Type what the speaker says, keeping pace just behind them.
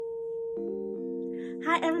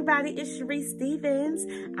Hi everybody, it's Cherise Stevens.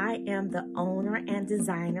 I am the owner and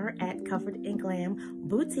designer at Comfort and Glam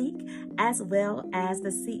Boutique, as well as the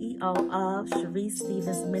CEO of Cherise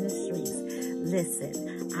Stevens Ministries.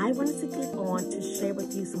 Listen, I wanted to get on to share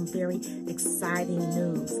with you some very exciting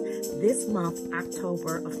news. This month,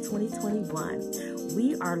 October of 2021,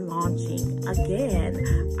 we are launching again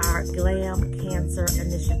our Glam Cancer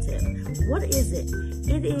Initiative. What is it?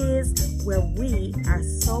 It is where we are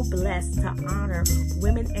so blessed to honor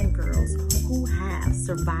women and girls who have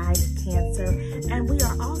survived cancer, and we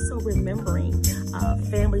are also remembering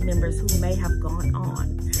family members who may have gone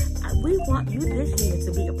on. We want you this year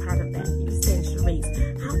to be a part of that. You said, Cherise,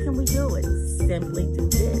 how can we do it? Simply do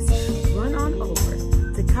this. Run on over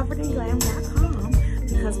to comfortandglam.com,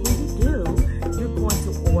 because when you do, you're going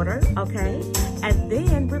to order, okay? And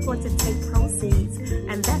then we're going to take proceeds,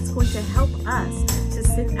 and that's going to help us to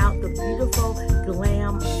send out the beautiful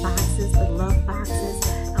glam boxes, the love boxes,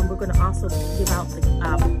 and we're going to also give out the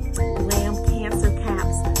glam cancer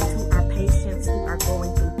caps to our patients who are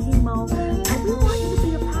going through chemo, and we want you to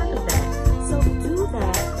be a part of that. So do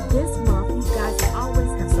that this month. You guys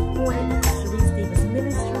always have supported Cherise Stevens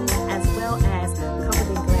Ministries as well as Comfort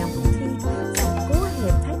and Glam Boutique. So go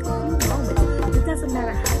ahead, take a few moments. It doesn't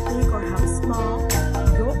matter how big or how small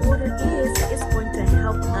your order is, it's going to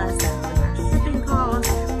help us with our shipping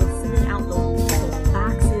costs, with sending out those beautiful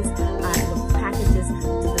boxes, those packages to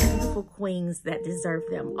the beautiful queens that deserve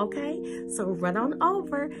them, okay? So run on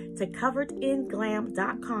over to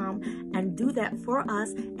comfortandglam.com and do that for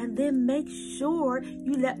us, and then make sure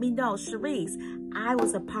you let me know, Cherise, I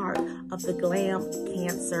was a part of the Glam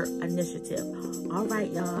Cancer Initiative. All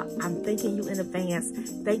right, y'all, I'm thanking you in advance.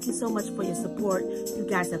 Thank you so much for your support. You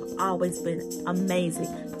guys have always been amazing.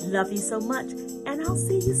 Love you so much, and I'll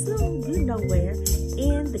see you soon. You know where,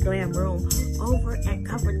 in the Glam Room over at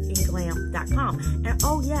comfortandglam.com. And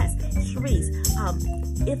oh yes, Cherise,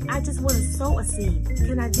 if I just want to sow a seed,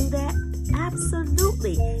 can I do that?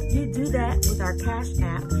 Absolutely. You do that with our Cash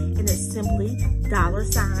App, and it's simply $bless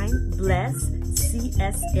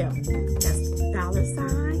CSM. That's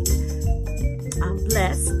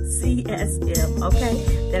 $bless CSM. Okay,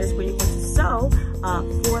 that is where you're going to sow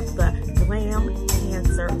for the Glam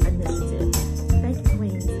Cancer Initiative. Thank you,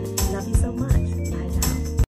 Queens.